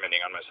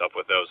experimenting on myself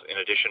with those. In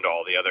addition to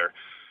all the other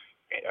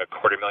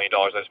 $250,000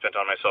 I've spent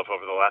on myself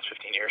over the last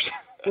 15 years.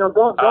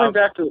 Going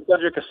back to the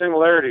subject of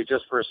similarity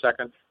just for a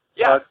second.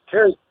 Yeah.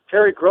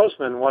 Terry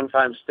Grossman one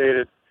time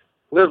stated,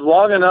 "Live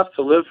long enough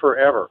to live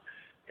forever."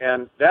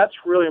 And that's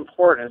really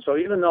important. And so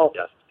even though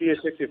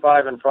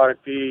TA65 and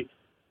product B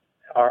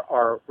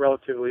are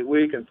relatively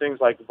weak, and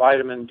things like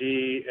vitamin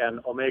D and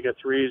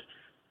omega-3s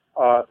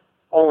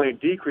only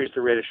decrease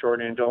the rate of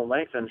shortening and don't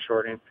lengthen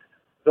shortening,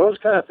 those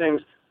kind of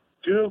things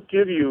do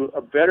give you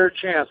a better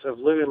chance of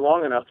living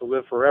long enough to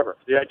live forever.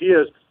 The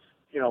idea is,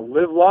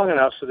 live long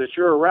enough so that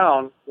you're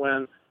around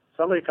when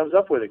somebody comes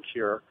up with a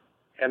cure,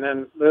 and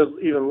then live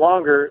even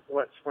longer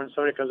when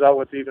somebody comes out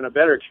with even a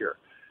better cure.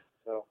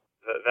 So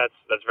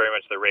that's very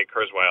much the Ray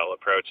Kurzweil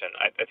approach, and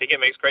I think it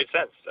makes great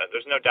sense.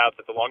 There's no doubt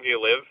that the longer you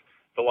live,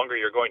 the longer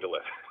you're going to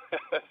live.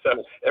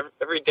 So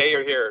every day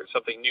you're here,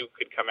 something new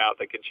could come out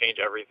that could change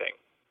everything.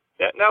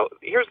 Now,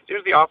 here's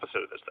the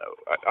opposite of this, though.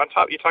 On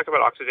top, you talk about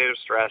oxidative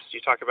stress.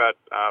 You talk about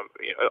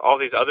all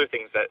these other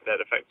things that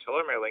affect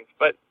telomere length.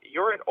 But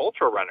you're an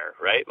ultra runner,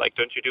 right? Like,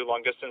 don't you do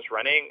long distance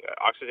running,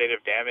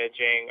 oxidative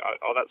damaging,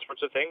 all that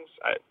sorts of things?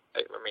 I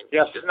mean,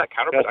 yes. Isn't that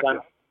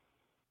counterproductive? Yes,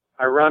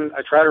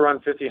 I try to run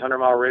 50,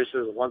 100-mile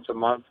races once a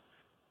month.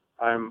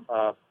 I'm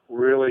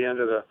really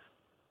into the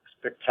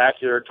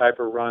spectacular type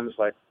of runs,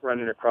 like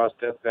running across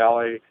Death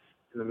Valley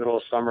in the middle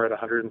of summer at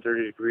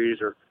 130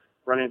 degrees, or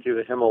running through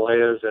the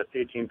Himalayas at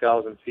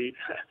 18,000 feet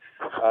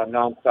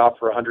nonstop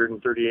for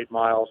 138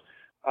 miles.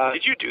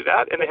 Did you do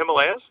that in the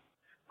Himalayas?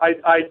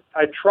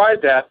 I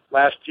tried that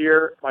last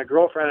year. My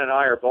girlfriend and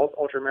I are both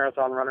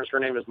ultramarathon runners. Her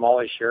name is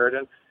Molly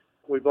Sheridan.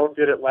 We both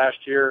did it last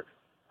year.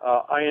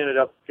 I ended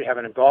up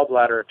having a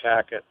gallbladder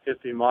attack at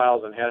 50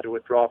 miles and had to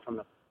withdraw from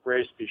the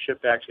race, be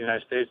shipped back to the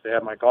United States to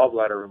have my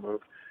gallbladder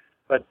removed.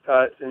 But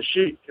when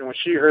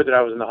she heard that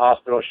I was in the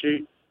hospital,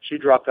 she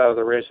dropped out of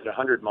the race at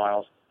 100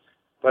 miles.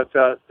 But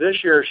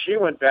this year she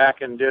went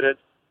back and did it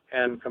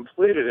and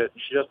completed it.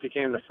 She just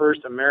became the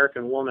first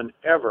American woman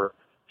ever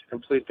to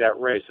complete that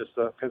race. It's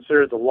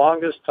considered the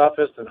longest,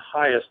 toughest, and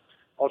highest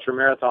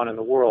ultramarathon in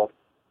the world.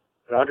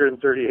 At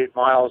 138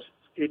 miles,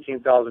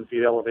 18,000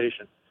 feet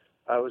elevation.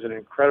 It was an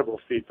incredible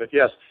feat. But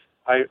yes,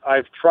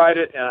 I've tried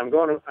it, and I'm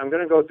going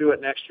to go do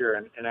it next year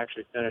and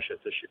actually finish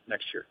it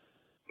next year.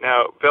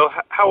 Now, Bill,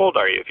 how old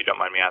are you, if you don't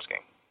mind me asking?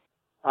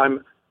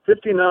 I'm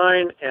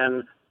 59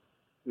 and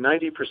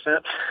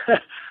 90%.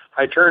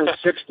 I turned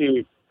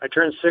 60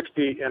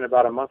 in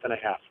about a month and a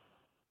half.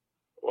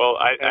 Well,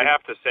 I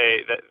have to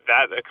say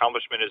that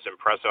accomplishment is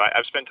impressive.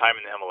 I've spent time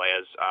in the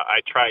Himalayas.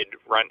 I tried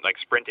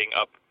sprinting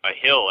up a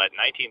hill at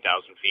 19,000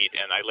 feet,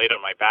 and I laid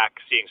on my back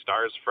seeing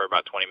stars for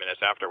about 20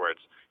 minutes afterwards.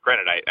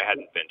 Granted, I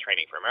hadn't been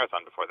training for a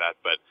marathon before that,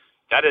 but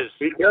that is...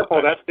 Be careful,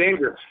 that's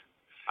dangerous.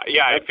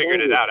 Yeah, I figured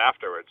it out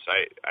afterwards.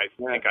 I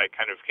think I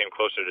kind of came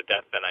closer to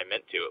death than I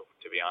meant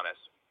to be honest.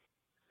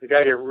 You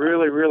got to get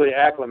really, really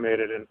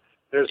acclimated, and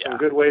there's some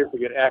good ways to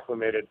get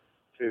acclimated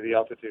to the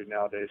altitude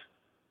nowadays.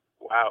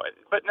 Wow.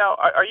 But now,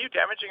 are you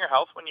damaging your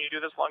health when you do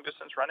this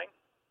long-distance running?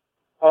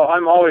 Oh,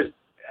 I'm always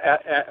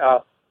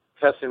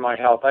testing my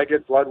health. I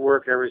get blood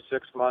work every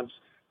 6 months.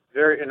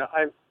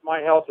 My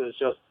health is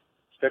just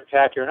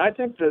spectacular. And I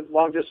think that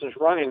long-distance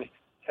running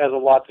has a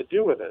lot to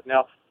do with it.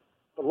 Now,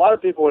 a lot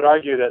of people would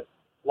argue that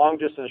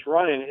long-distance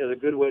running is a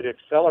good way to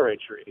accelerate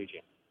your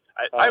aging.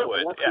 I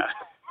would,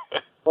 yeah.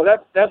 Well,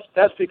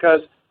 that's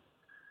because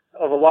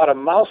of a lot of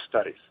mouse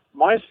studies.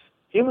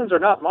 Humans are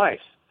not mice.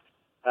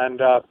 And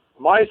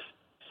mice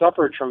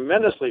suffer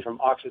tremendously from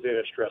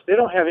oxidative stress. They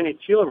don't have any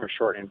telomere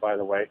shortening, by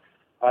the way.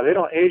 They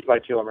don't age by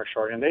telomere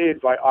shortening. They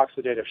age by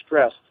oxidative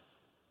stress.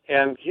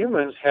 And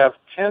humans have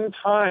 10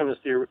 times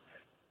the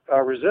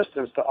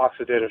resistance to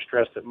oxidative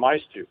stress that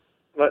mice do.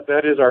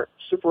 That is our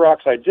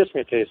superoxide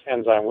dismutase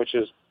enzyme, which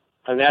is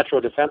a natural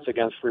defense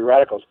against free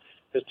radicals,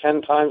 is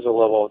 10 times the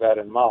level of that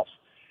in mouse.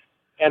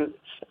 And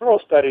several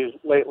studies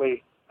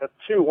lately,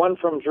 one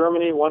from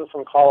Germany, one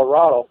from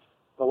Colorado,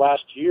 the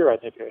last year I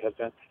think it has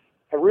been,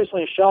 have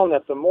recently shown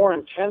that the more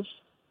intense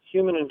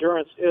human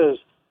endurance is,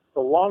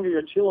 the longer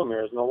your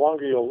telomeres and the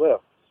longer you'll live.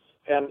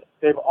 And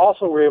they've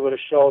also were able to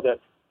show that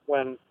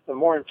when the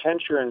more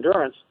intense your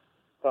endurance,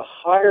 the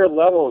higher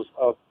levels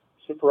of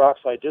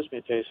superoxide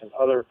dismutase and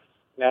other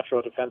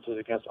natural defenses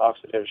against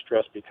oxidative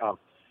stress become.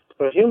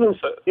 But humans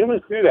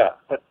do that,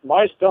 but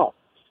mice don't.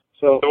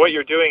 So what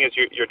you're doing is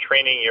you're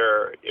training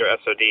your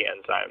SOD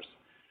enzymes.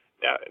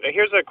 Now,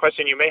 here's a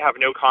question. You may have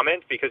no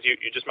comment because you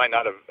just might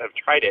not have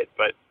tried it,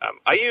 but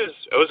I use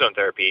ozone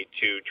therapy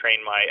to train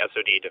my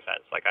SOD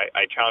defense. Like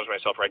I challenge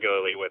myself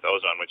regularly with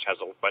ozone, which has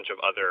a bunch of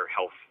other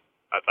health,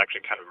 it's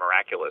actually kind of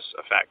miraculous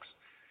effects.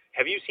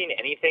 Have you seen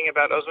anything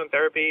about ozone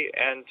therapy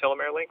and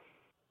telomere length?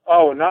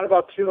 Oh, not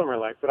about telomere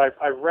length, but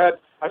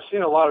I've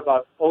seen a lot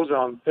about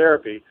ozone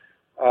therapy.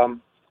 And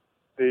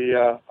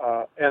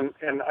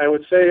I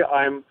would say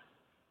I'm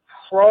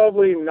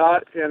probably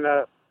not in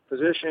a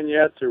position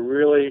yet to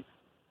really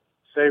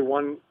say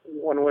one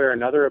way or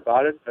another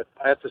about it, but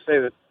I have to say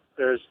that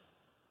there's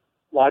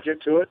logic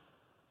to it.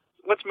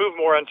 Let's move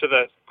more onto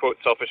the, quote,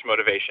 selfish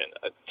motivation.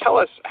 Tell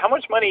us, how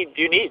much money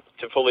do you need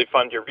to fully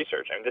fund your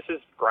research? I mean, this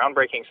is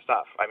groundbreaking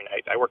stuff. I mean,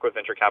 I work with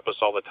venture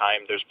capitalists all the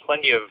time. There's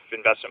plenty of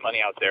investment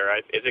money out there.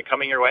 Is it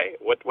coming your way?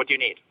 What do you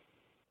need?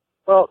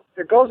 Well,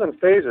 it goes in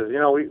phases. You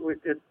know,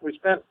 we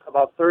spent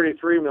about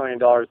 $33 million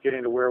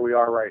getting to where we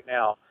are right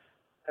now.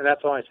 And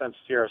that's only since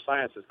Sierra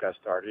Sciences got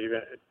started. Even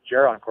at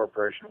Geron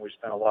Corporation, we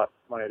spent a lot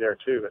of money there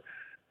too. But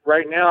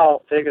right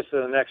now, take us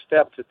to the next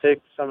step to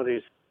take some of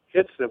these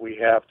hits that we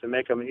have to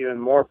make them even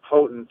more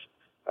potent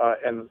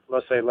and,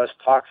 let's say, less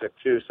toxic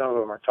too. Some of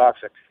them are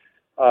toxic.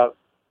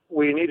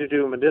 We need to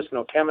do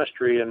medicinal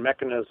chemistry and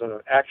mechanism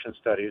of action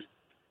studies.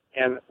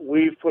 And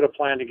we've put a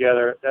plan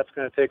together that's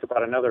going to take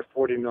about another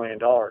 $40 million.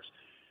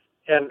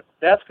 And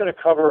that's going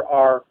to cover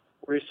our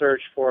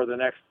research for the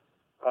next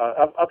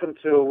up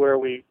until where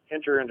we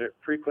enter into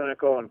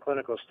preclinical and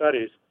clinical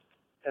studies.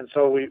 And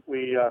so we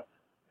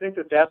think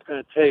that that's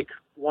going to take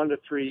 1 to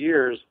 3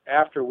 years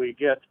after we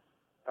get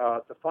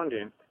the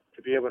funding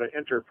to be able to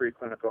enter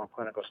preclinical and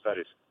clinical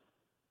studies.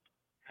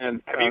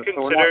 And have you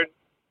considered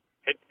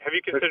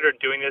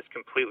doing this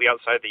completely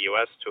outside the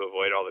U.S. to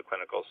avoid all the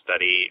clinical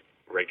study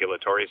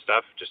regulatory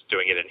stuff? Just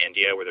doing it in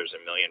India where there's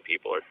 1 million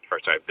people, or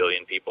 1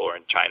 billion people, or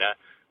in China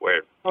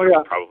where you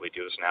can probably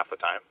do this in half the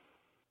time?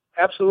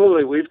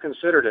 Absolutely, we've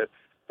considered it,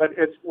 but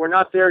we're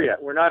not there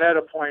yet. We're not at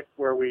a point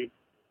where we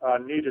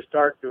need to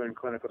start doing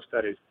clinical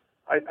studies.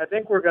 I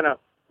think we're going to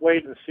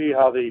wait and see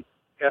how the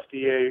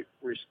FDA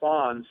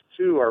responds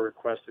to our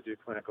request to do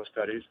clinical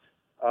studies.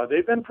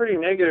 They've been pretty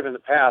negative in the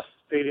past,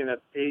 stating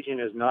that aging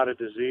is not a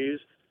disease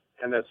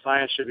and that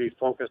science should be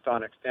focused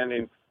on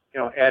extending,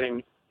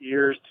 adding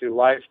years to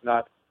life,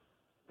 not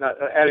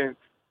adding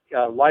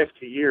life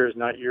to years,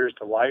 not years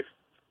to life.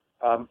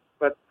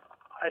 But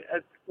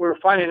we're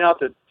finding out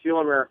that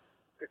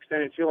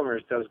extending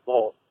telomeres does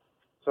both.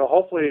 So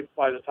hopefully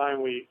by the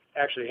time we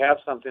actually have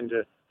something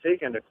to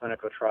take into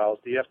clinical trials,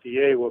 the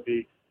FDA will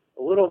be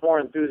a little more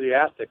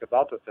enthusiastic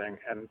about the thing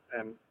and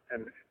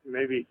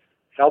maybe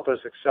help us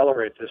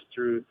accelerate this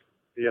through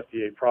the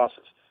FDA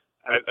process.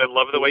 I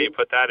love the way you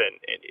put that, and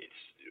it's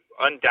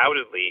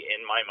undoubtedly,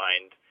 in my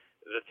mind,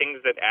 the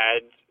things that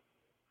add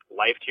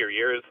life to your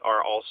years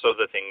are also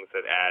the things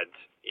that add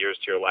years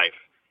to your life.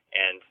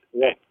 And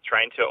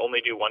trying to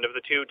only do one of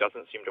the two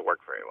doesn't seem to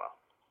work very well.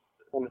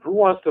 And who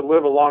wants to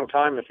live a long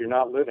time if you're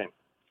not living?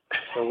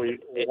 So we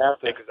have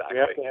to exactly. We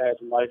have to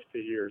add life to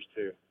years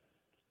too.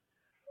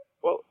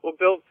 Well,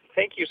 Bill,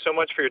 thank you so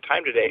much for your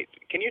time today.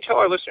 Can you tell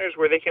our listeners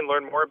where they can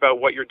learn more about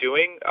what you're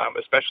doing,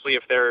 especially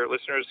if they're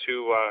listeners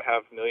who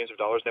have millions of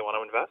dollars they want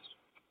to invest?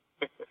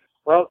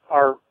 Well,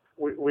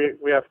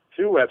 we have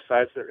two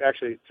websites. They're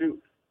actually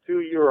two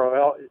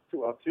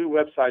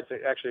websites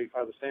that actually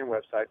are the same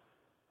website.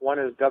 One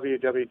is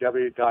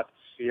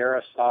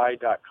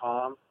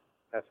www.sierrasci.com.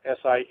 That's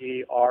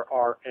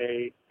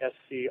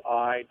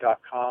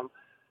SIERRASCI.com.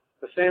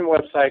 The same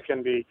website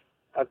can be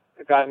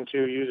gotten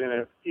to using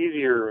an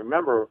easier to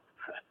remember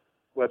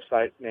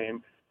website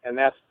name, and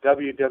that's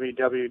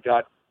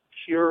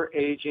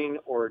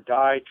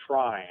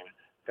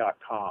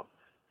www.cureagingordieTrying.com.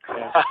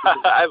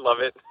 I love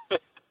it.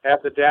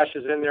 Have the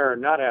dashes in there or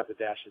not have the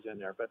dashes in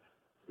there. But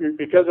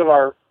because of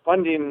our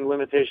funding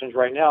limitations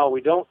right now,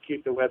 we don't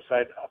keep the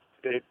website up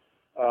to date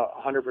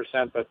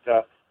 100%, but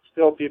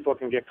still people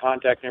can get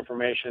contact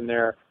information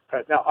there.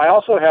 Now, I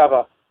also have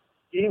a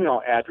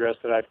email address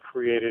that I've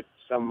created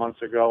some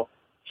months ago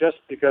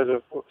just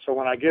because so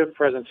when I give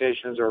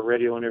presentations or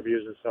radio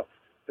interviews and stuff,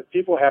 if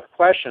people have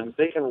questions,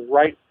 they can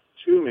write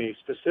to me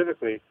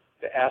specifically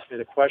to ask me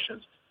the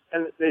questions.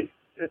 And the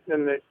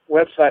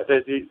website,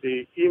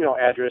 the email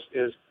address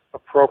is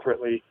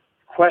appropriately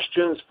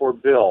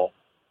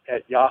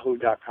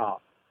questionsforbill@yahoo.com.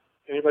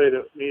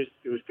 Anybody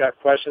who's got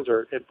questions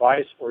or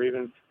advice or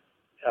even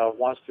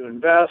wants to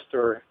invest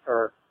or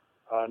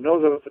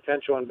knows of a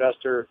potential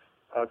investor,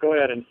 go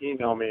ahead and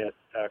email me at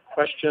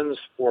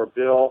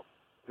questionsforbill.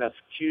 That's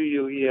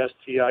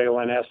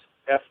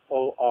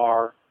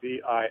QUESTIONSFORBILL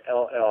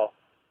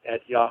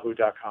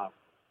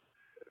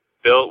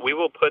Bill, we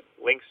will put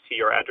links to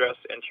your address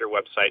and to your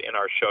website in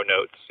our show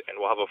notes, and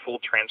we'll have a full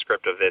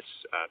transcript of this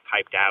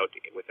typed out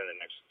within the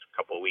next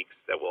couple of weeks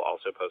that we'll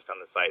also post on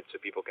the site so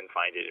people can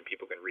find it and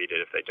people can read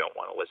it if they don't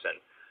want to listen.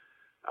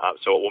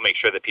 So we'll make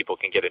sure that people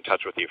can get in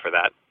touch with you for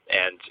that.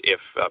 And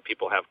if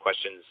people have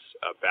questions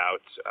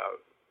about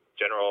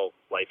general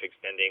life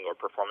extending or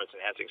performance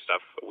enhancing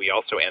stuff, we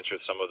also answer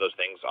some of those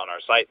things on our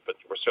site, but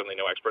we're certainly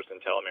no experts in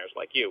telomeres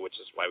like you, which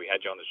is why we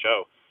had you on the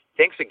show.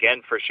 Thanks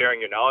again for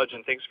sharing your knowledge,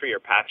 and thanks for your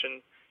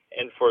passion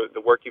and for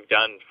the work you've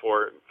done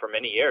for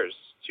many years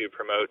to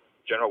promote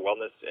general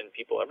wellness in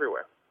people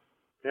everywhere.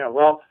 Yeah,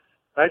 well,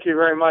 thank you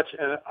very much,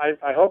 and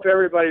I hope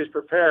everybody's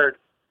prepared.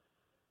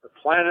 The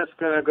planet's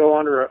going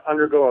to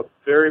undergo a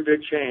very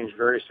big change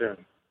very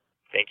soon.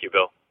 Thank you,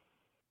 Bill.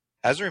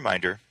 As a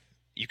reminder,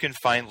 you can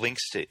find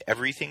links to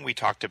everything we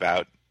talked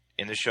about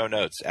in the show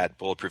notes at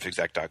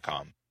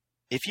bulletproofexec.com.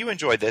 If you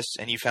enjoyed this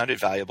and you found it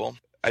valuable,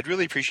 I'd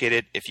really appreciate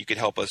it if you could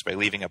help us by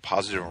leaving a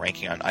positive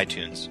ranking on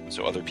iTunes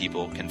so other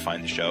people can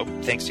find the show.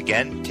 Thanks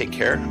again. Take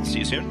care. See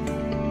you soon.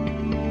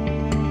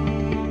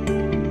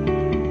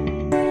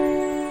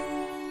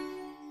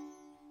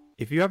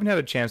 If you haven't had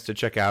a chance to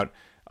check out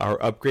our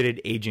upgraded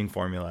aging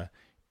formula,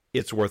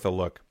 it's worth a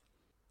look.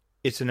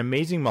 It's an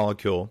amazing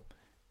molecule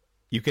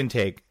you can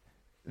take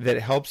that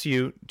helps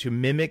you to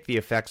mimic the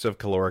effects of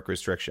caloric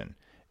restriction.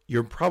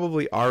 You're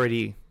probably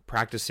already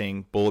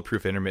practicing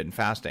bulletproof intermittent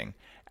fasting.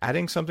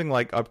 Adding something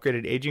like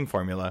upgraded aging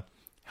formula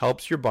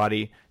helps your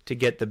body to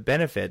get the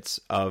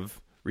benefits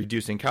of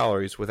reducing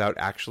calories without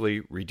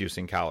actually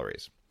reducing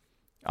calories.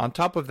 On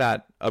top of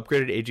that,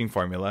 upgraded aging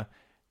formula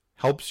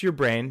helps your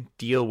brain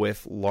deal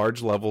with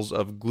large levels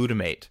of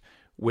glutamate,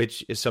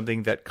 which is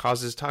something that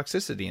causes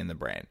toxicity in the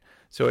brain.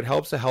 So it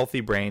helps a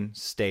healthy brain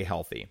stay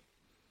healthy.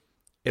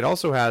 It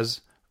also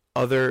has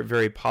other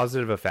very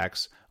positive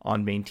effects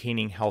on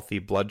maintaining healthy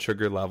blood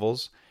sugar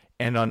levels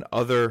and on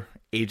other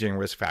aging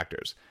risk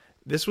factors.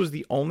 This was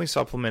the only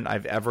supplement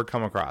I've ever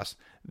come across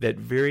that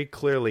very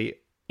clearly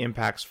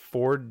impacts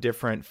 4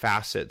 different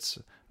facets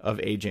of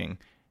aging.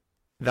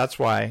 That's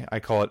why I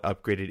call it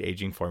Upgraded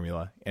Aging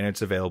Formula, and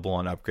it's available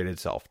on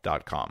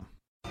upgradedself.com.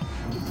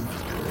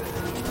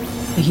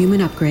 The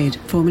Human Upgrade,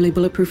 formerly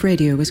Bulletproof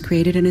Radio, was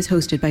created and is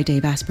hosted by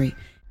Dave Asprey.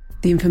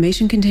 The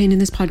information contained in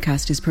this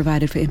podcast is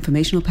provided for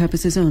informational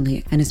purposes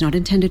only and is not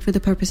intended for the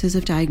purposes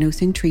of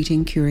diagnosing,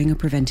 treating, curing, or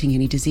preventing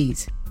any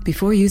disease.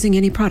 Before using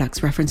any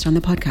products referenced on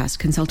the podcast,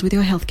 consult with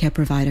your healthcare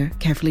provider,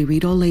 carefully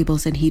read all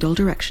labels, and heed all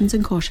directions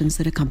and cautions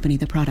that accompany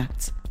the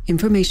products.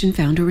 Information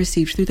found or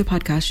received through the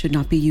podcast should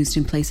not be used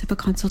in place of a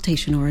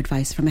consultation or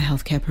advice from a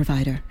healthcare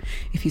provider.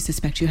 If you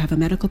suspect you have a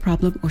medical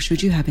problem or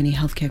should you have any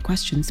healthcare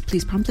questions,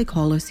 please promptly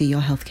call or see your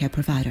healthcare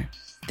provider.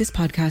 This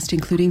podcast,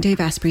 including Dave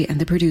Asprey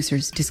and the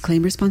producers,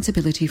 disclaim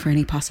responsibility for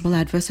any possible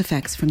adverse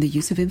effects from the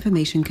use of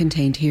information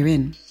contained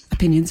herein.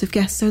 Opinions of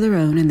guests are their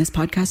own, and this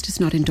podcast does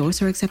not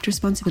endorse or accept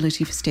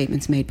responsibility for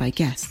statements made by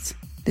guests.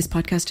 This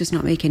podcast does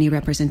not make any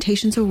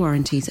representations or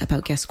warranties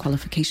about guest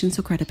qualifications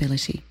or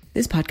credibility.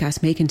 This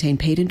podcast may contain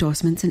paid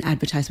endorsements and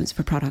advertisements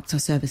for products or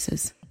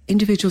services.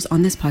 Individuals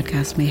on this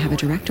podcast may have a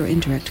direct or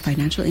indirect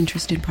financial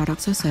interest in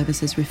products or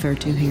services referred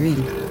to herein.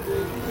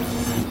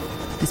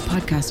 This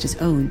podcast is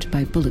owned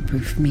by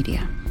Bulletproof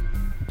Media.